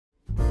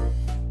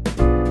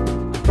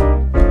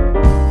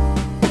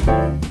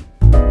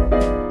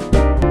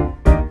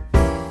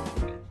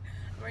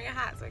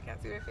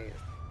my face.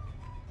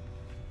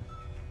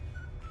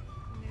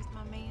 And there's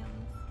my man.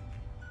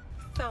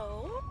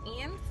 So,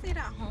 Ian stayed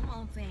at home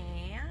all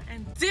day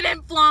and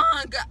didn't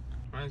vlog!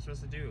 What am I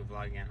supposed to do?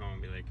 Vlogging at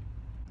home, be like,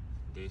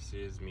 this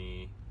is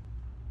me,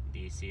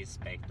 this is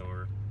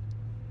Spector.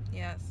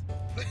 Yes.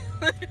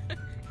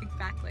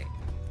 Exactly.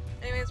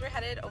 Anyways, we're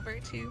headed over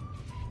to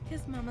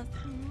his mama's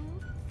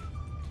house.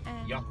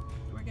 And yeah,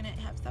 we're gonna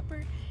have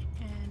supper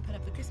and put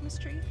up the Christmas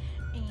tree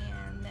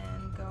and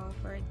then go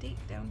for a date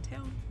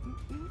downtown.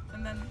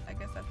 And then I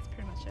guess that's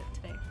pretty much it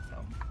today. So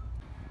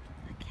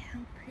look how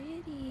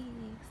pretty,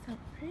 so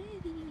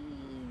pretty.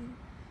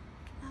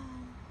 Oh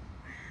wow.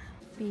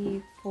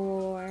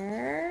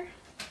 Before,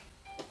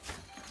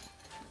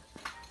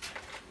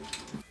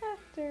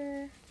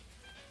 after.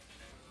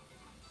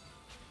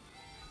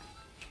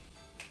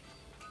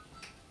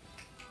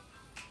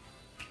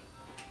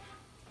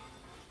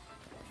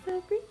 So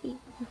pretty.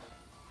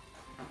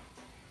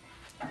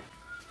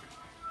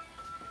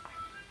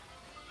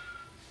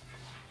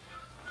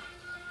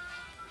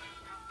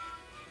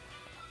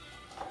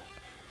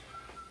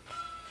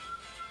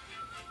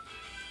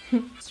 So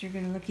you're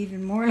gonna look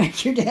even more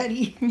like your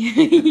daddy.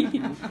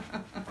 And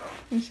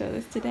show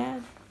this to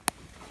Dad.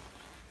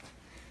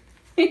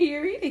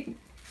 You're reading.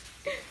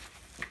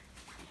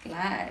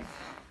 Live.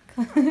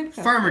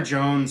 Farmer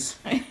Jones.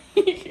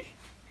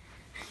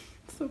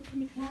 So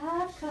funny.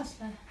 Live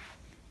custard.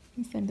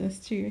 You send this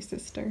to your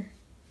sister.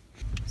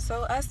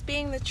 So us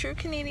being the true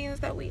Canadians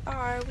that we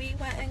are, we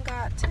went and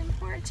got Tim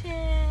Hortons.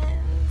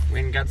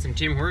 Went and got some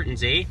Tim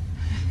Hortons, eh?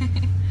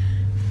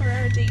 For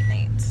our date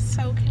night.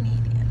 So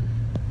Canadian.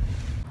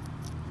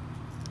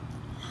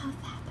 How's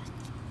that?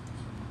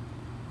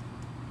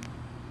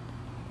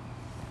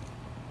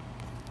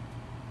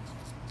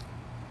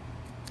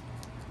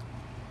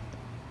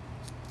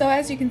 So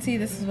as you can see,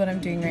 this is what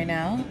I'm doing right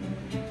now.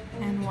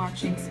 And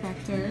watching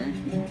Spectre.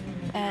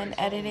 And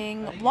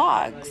editing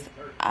vlogs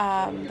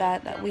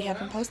that we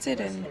haven't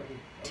posted in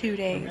 2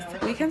 days.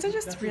 Weekends are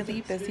just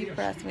really busy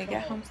for us and we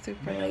get home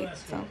super late.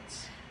 So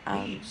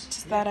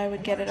just thought I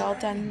would get it all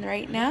done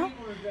right now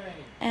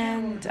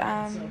and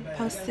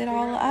post it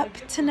all up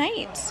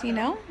tonight, you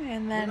know,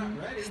 and then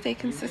stay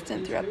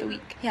consistent throughout the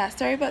week. Yeah,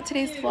 sorry about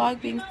today's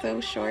vlog being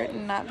so short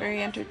and not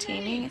very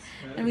entertaining,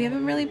 and we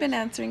haven't really been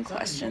answering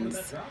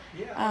questions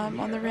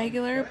on the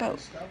regular, but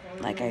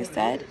like I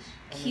said,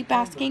 keep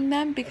asking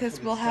them because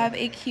we'll have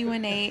a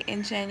Q&A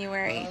in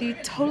January. We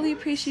totally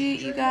appreciate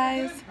you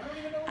guys.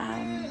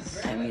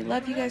 And we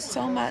love you guys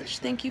so much.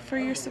 Thank you for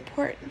your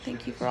support.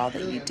 Thank you for all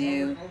that you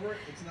do.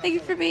 Thank you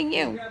for being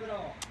you.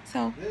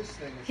 So,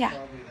 yeah.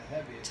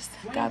 Just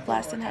God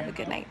bless and have a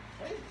good night.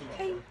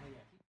 Bye.